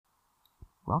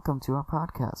Welcome to our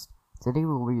podcast. Today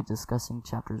we will be discussing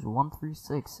chapters 1 through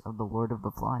 6 of The Lord of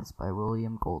the Flies by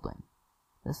William Golding.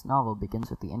 This novel begins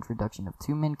with the introduction of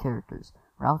two main characters,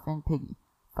 Ralph and Piggy,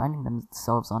 finding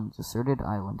themselves on a deserted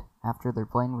island after their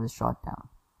plane was shot down.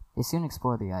 They soon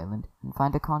explore the island and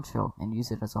find a conch shell and use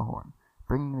it as a horn,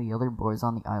 bringing the other boys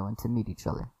on the island to meet each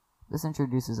other. This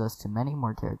introduces us to many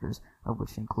more characters, of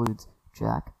which includes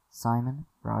Jack, Simon,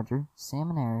 Roger, Sam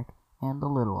and Eric, and the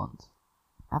little ones.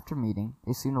 After meeting,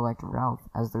 they soon elect Ralph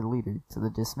as their leader, to the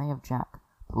dismay of Jack,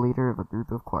 the leader of a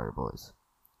group of choir boys.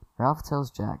 Ralph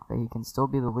tells Jack that he can still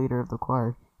be the leader of the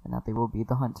choir and that they will be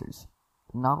the hunters.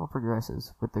 The novel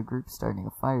progresses, with the group starting a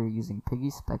fire using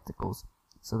Piggy's spectacles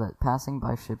so that passing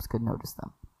by ships could notice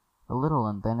them. The little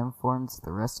one then informs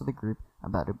the rest of the group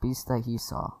about a beast that he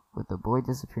saw, with the boy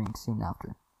disappearing soon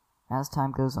after. As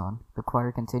time goes on, the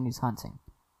choir continues hunting.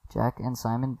 Jack and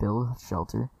Simon build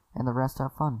shelter, and the rest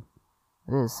have fun.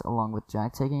 This, along with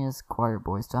Jack taking his choir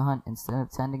boys to hunt instead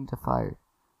of tending to fire,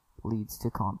 leads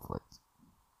to conflict.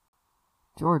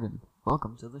 Jordan,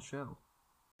 welcome to the show.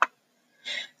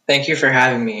 Thank you for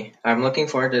having me. I'm looking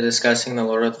forward to discussing The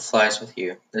Lord of the Flies with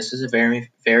you. This is a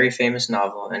very, very famous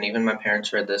novel, and even my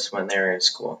parents read this when they were in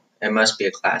school. It must be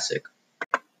a classic.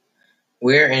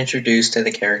 We are introduced to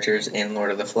the characters in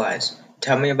Lord of the Flies.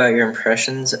 Tell me about your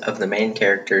impressions of the main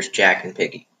characters, Jack and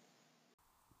Piggy.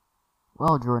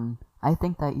 Well, Jordan, I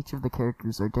think that each of the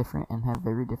characters are different and have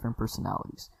very different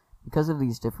personalities. Because of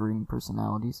these differing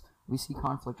personalities, we see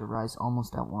conflict arise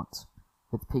almost at once,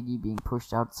 with Piggy being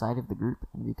pushed outside of the group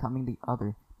and becoming the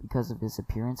other because of his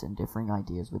appearance and differing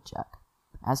ideas with Jack.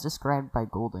 As described by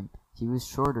Golding, he was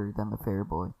shorter than the fair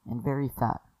boy and very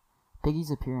fat. Piggy's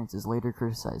appearance is later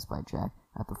criticized by Jack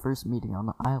at the first meeting on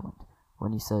the island,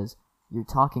 when he says, "You're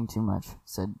talking too much,"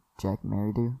 said Jack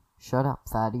Merridew. "Shut up,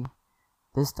 fatty."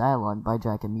 This dialogue by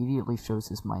Jack immediately shows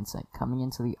his mindset coming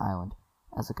into the island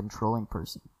as a controlling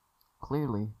person.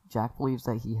 Clearly, Jack believes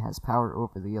that he has power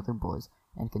over the other boys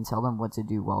and can tell them what to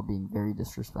do while being very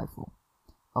disrespectful.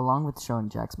 Along with showing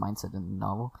Jack's mindset in the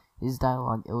novel, his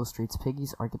dialogue illustrates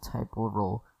Piggy's archetypal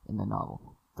role in the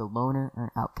novel, the loner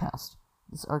or outcast.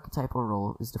 This archetypal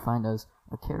role is defined as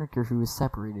a character who is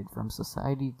separated from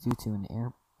society due to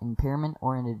an impairment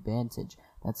or an advantage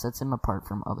that sets him apart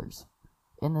from others.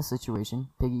 In this situation,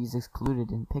 Piggy is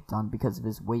excluded and picked on because of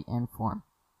his weight and form.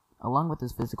 Along with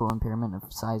his physical impairment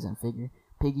of size and figure,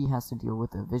 Piggy has to deal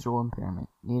with a visual impairment,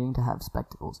 needing to have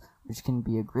spectacles, which can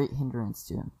be a great hindrance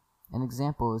to him. An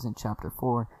example is in Chapter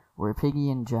 4, where Piggy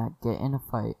and Jack get in a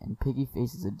fight and Piggy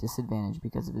faces a disadvantage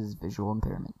because of his visual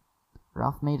impairment.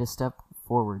 Ralph made a step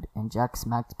forward and Jack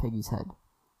smacked Piggy's head.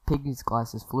 Piggy's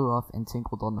glasses flew off and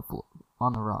tinkled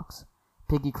on the rocks.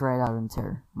 Piggy cried out in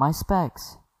terror, "My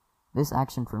specs!" This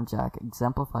action from Jack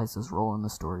exemplifies his role in the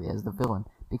story as the villain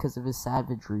because of his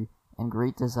savagery and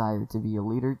great desire to be a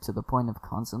leader to the point of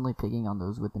constantly picking on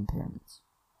those with impairments.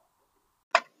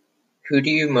 Who do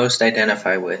you most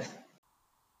identify with?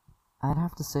 I'd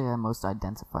have to say I most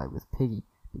identify with Piggy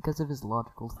because of his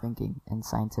logical thinking and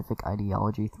scientific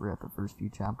ideology throughout the first few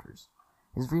chapters.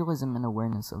 His realism and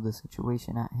awareness of the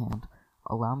situation at hand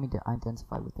allow me to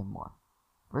identify with him more.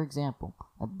 For example,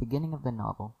 at the beginning of the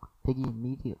novel, Piggy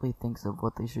immediately thinks of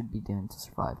what they should be doing to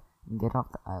survive and get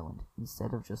off the island,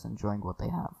 instead of just enjoying what they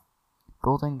have.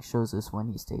 Golding shows us when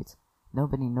he states,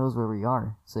 "Nobody knows where we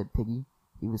are," said Piggy.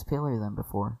 He was paler than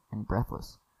before, and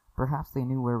breathless. Perhaps they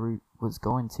knew where we was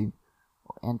going to,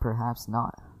 and perhaps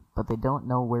not, but they don't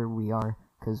know where we are,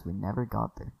 'cause we never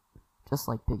got there. Just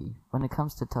like Piggy, when it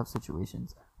comes to tough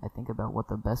situations, I think about what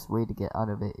the best way to get out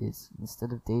of it is,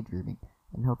 instead of daydreaming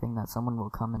and hoping that someone will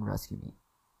come and rescue me.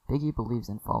 Piggy believes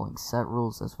in following set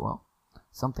rules as well,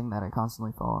 something that I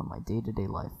constantly follow in my day-to-day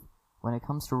life. When it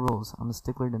comes to rules, I'm a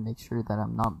stickler to make sure that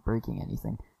I'm not breaking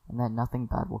anything and that nothing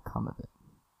bad will come of it.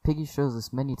 Piggy shows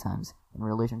this many times in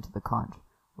relation to the conch,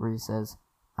 where he says,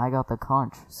 "I got the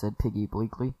conch," said Piggy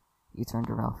bleakly. He turned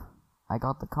to Ralph. "I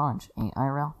got the conch, ain't I,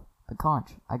 Ralph? The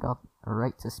conch. I got a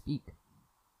right to speak."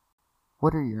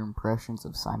 What are your impressions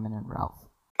of Simon and Ralph?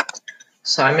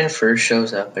 Simon first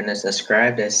shows up and is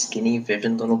described as skinny,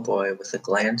 vivid little boy with a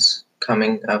glance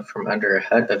coming up from under a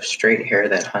hut of straight hair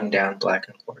that hung down black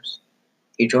and coarse.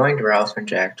 He joined Ralph and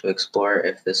Jack to explore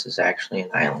if this is actually an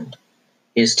island.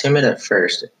 He is timid at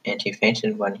first, and he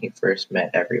fainted when he first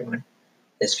met everyone.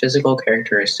 His physical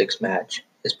characteristics match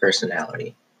his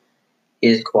personality. He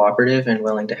is cooperative and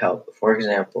willing to help. For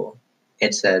example,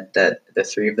 it said that the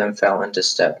three of them fell into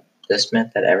step. This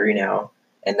meant that every now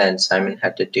and then Simon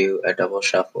had to do a double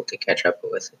shuffle to catch up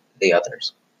with the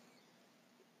others.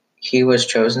 He was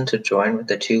chosen to join with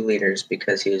the two leaders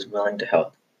because he is willing to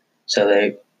help. So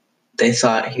they They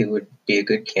thought he would be a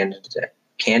good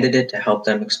candidate to help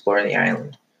them explore the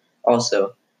island.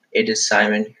 Also, it is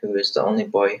Simon who is the only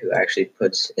boy who actually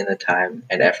puts in the time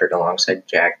and effort alongside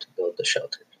Jack to build the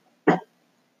shelter.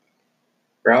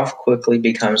 Ralph quickly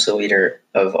becomes the leader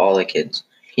of all the kids.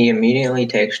 He immediately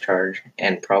takes charge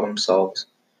and problem solves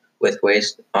with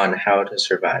ways on how to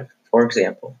survive. For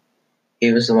example,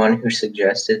 he was the one who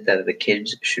suggested that the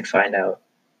kids should find out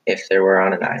if they were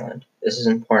on an island. This is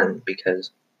important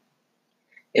because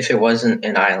if it wasn't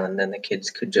an island, then the kids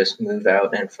could just move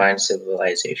out and find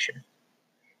civilization.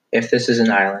 If this is an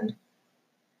island,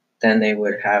 then they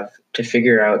would have to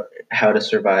figure out how to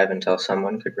survive until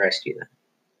someone could rescue them.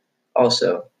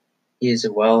 Also, he is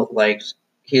well liked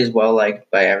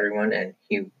by everyone and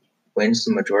he wins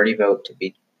the majority vote to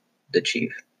be the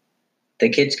chief. The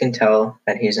kids can tell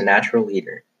that he's a natural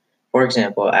leader. For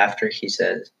example, after he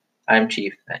says, "I'm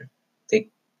chief then," the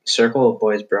circle of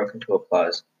boys broke into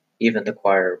applause. Even the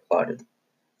choir applauded.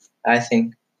 I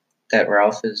think that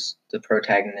Ralph is the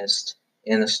protagonist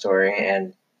in the story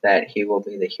and that he will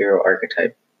be the hero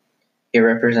archetype. He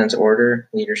represents order,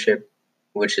 leadership,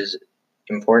 which is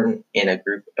important in a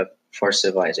group for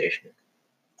civilization.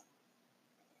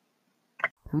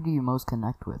 Who do you most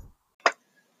connect with?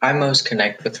 I most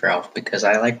connect with Ralph because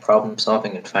I like problem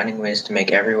solving and finding ways to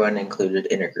make everyone included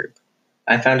in a group.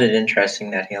 I found it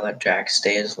interesting that he let Jack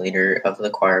stay as leader of the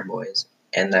choir boys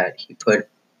and that he put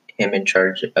him in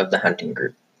charge of the hunting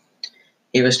group.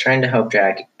 He was trying to help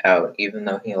Jack out even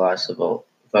though he lost the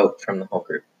vote from the whole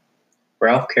group.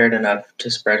 Ralph cared enough to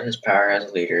spread his power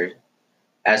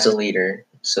as a leader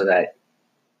so that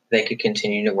they could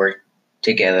continue to work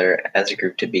together as a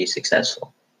group to be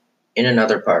successful. In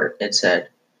another part, it said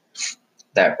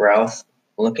that Ralph,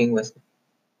 looking with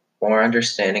more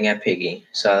understanding at Piggy,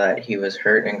 saw that he was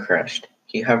hurt and crushed.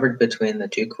 He hovered between the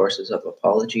two courses of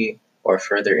apology or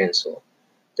further insult.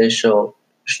 This, show,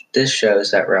 this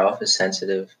shows that Ralph is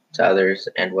sensitive to others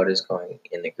and what is going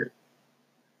in the group.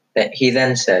 He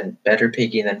then said, "Better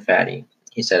Piggy than Fatty,"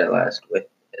 he said at last, with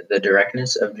the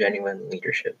directness of genuine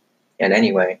leadership. "And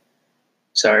anyway,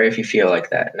 sorry if you feel like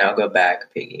that. Now go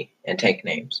back, Piggy, and take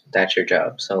names. That's your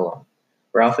job. So long."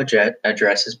 Ralph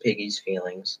addresses Piggy's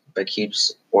feelings, but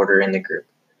keeps order in the group.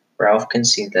 Ralph can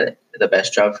see that the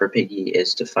best job for Piggy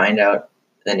is to find out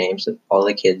the names of all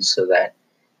the kids so that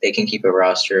they can keep a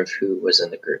roster of who was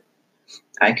in the group.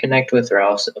 I connect with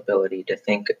Ralph's ability to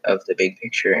think of the big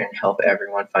picture and help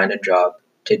everyone find a job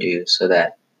to do so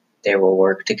that they will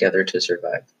work together to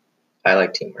survive. I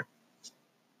like teamwork.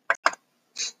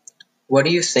 What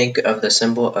do you think of the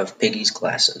symbol of Piggy's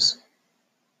glasses?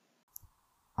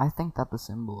 I think that the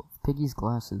symbol of Piggy's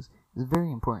glasses is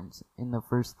very important in the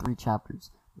first 3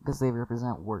 chapters because they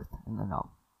represent worth in the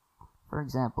novel. For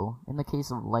example, in the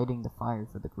case of lighting the fire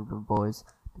for the group of boys,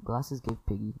 the glasses gave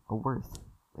Piggy a worth.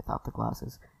 Without the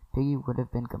glasses, Piggy would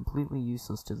have been completely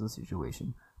useless to the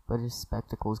situation, but his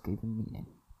spectacles gave him meaning.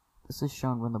 This is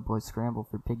shown when the boys scramble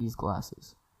for Piggy's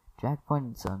glasses. Jack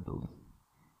pointed suddenly.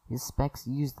 His specs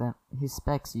use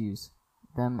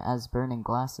them as burning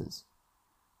glasses.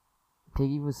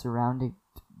 Piggy was surrounded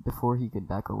before he could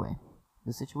back away.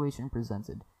 The situation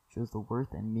presented shows the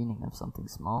worth and meaning of something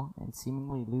small and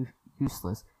seemingly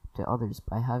useless to others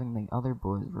by having the other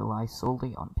boys rely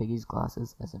solely on Piggy's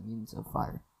glasses as a means of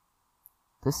fire.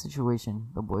 This situation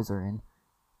the boys are in,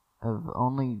 of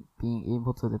only being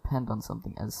able to depend on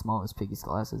something as small as Piggy's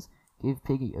glasses, gave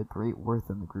Piggy a great worth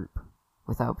in the group.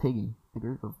 Without Piggy, the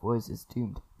group of boys is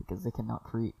doomed because they cannot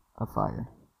create a fire.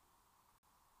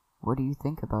 What do you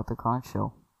think about the conch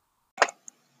shell?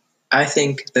 I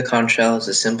think the conch shell is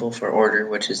a symbol for order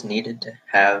which is needed to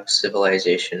have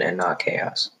civilization and not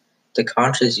chaos. The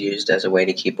conch is used as a way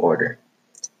to keep order,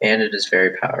 and it is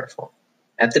very powerful.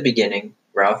 At the beginning,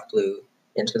 Ralph blew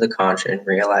into the conch and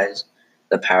realized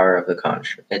the power of the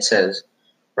conch. It says,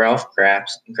 Ralph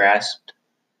grasped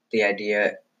the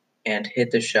idea and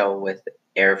hit the shell with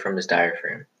air from his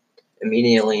diaphragm.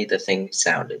 Immediately the thing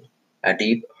sounded. A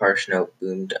deep, harsh note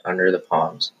boomed under the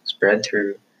palms, spread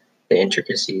through the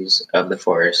intricacies of the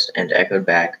forest, and echoed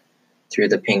back through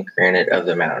the pink granite of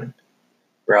the mountain.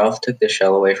 Ralph took the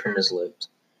shell away from his lips.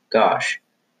 Gosh!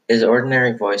 His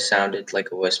ordinary voice sounded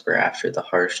like a whisper after the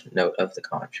harsh note of the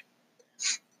conch.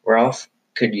 Ralph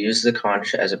could use the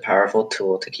conch as a powerful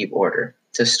tool to keep order.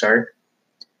 To start,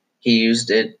 he used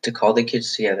it to call the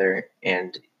kids together,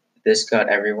 and this got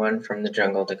everyone from the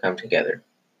jungle to come together.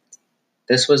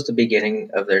 This was the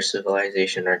beginning of their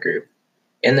civilization or group.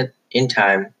 In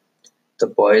time, the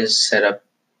boys set up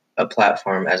a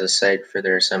platform as a site for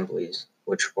their assemblies,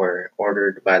 which were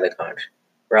ordered by the conch.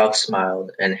 Ralph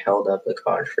smiled and held up the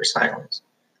conch for silence.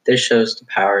 This shows the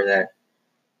power that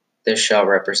this shell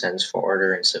represents for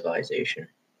order and civilization.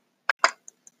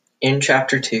 In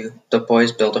Chapter 2, the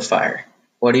boys build a fire.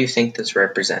 What do you think this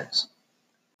represents?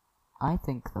 I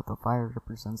think that the fire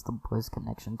represents the boys'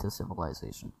 connection to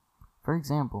civilization. For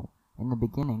example, in the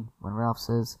beginning, when Ralph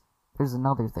says, "There's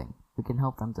another thing, we can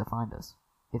help them to find us.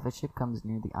 If a ship comes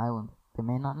near the island, they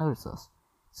may not notice us,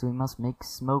 so we must make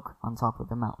smoke on top of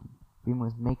the mountain. We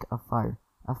must make a fire.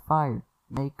 A fire!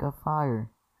 Make a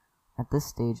fire!" At this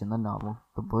stage in the novel,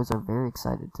 the boys are very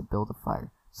excited to build a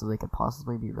fire so they could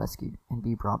possibly be rescued and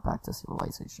be brought back to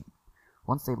civilization.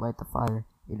 Once they light the fire,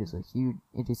 it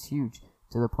is huge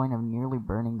to the point of nearly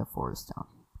burning the forest down.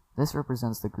 This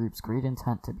represents the group's great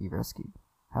intent to be rescued.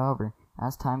 However,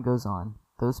 as time goes on,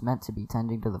 those meant to be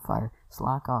tending to the fire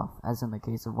slack off, as in the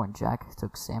case of when Jack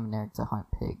took Sam and Eric to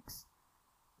hunt pigs,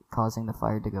 causing the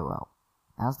fire to go out.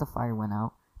 As the fire went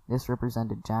out, this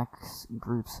represented Jack's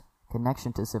group's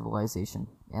connection to civilization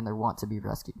and their want to be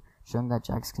rescued, showing that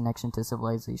Jack's connection to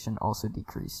civilization also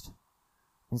decreased.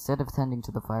 Instead of tending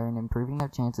to the fire and improving their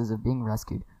chances of being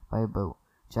rescued by a boat,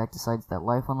 Jack decides that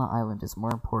life on the island is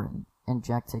more important, and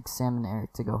Jack takes Sam and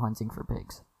Eric to go hunting for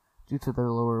pigs. Due to their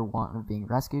lower want of being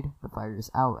rescued, the fire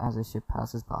is out as a ship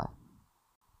passes by.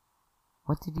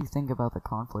 What did you think about the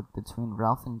conflict between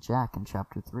Ralph and Jack in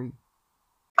Chapter 3?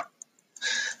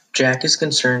 Jack is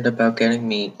concerned about getting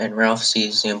meat, and Ralph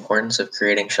sees the importance of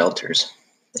creating shelters.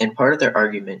 In part of their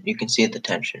argument, you can see the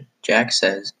tension. Jack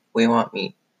says, "We want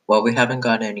meat. Well, we haven't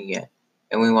got any yet,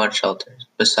 and we want shelters.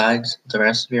 Besides, the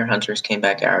rest of your hunters came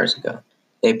back hours ago.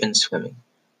 They've been swimming."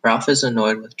 Ralph is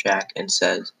annoyed with Jack and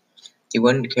says, "He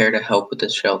wouldn't care to help with the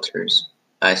shelters,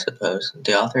 I suppose."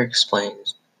 The author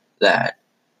explains that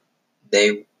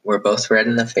they were both red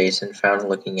in the face and frowned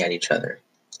looking at each other.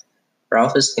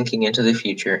 Ralph is thinking into the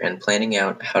future and planning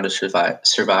out how to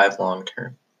survive long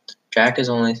term. Jack is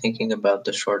only thinking about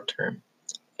the short term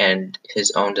and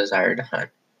his own desire to hunt.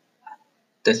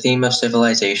 The theme of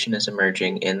civilization is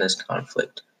emerging in this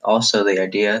conflict. Also, the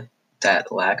idea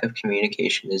that lack of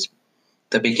communication is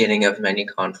the beginning of many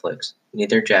conflicts.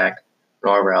 Neither Jack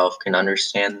nor Ralph can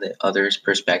understand the other's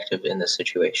perspective in the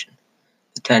situation.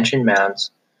 The tension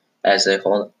mounts as they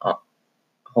hold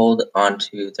on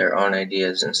to their own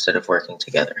ideas instead of working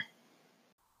together.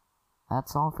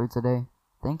 That's all for today.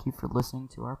 Thank you for listening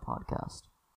to our podcast.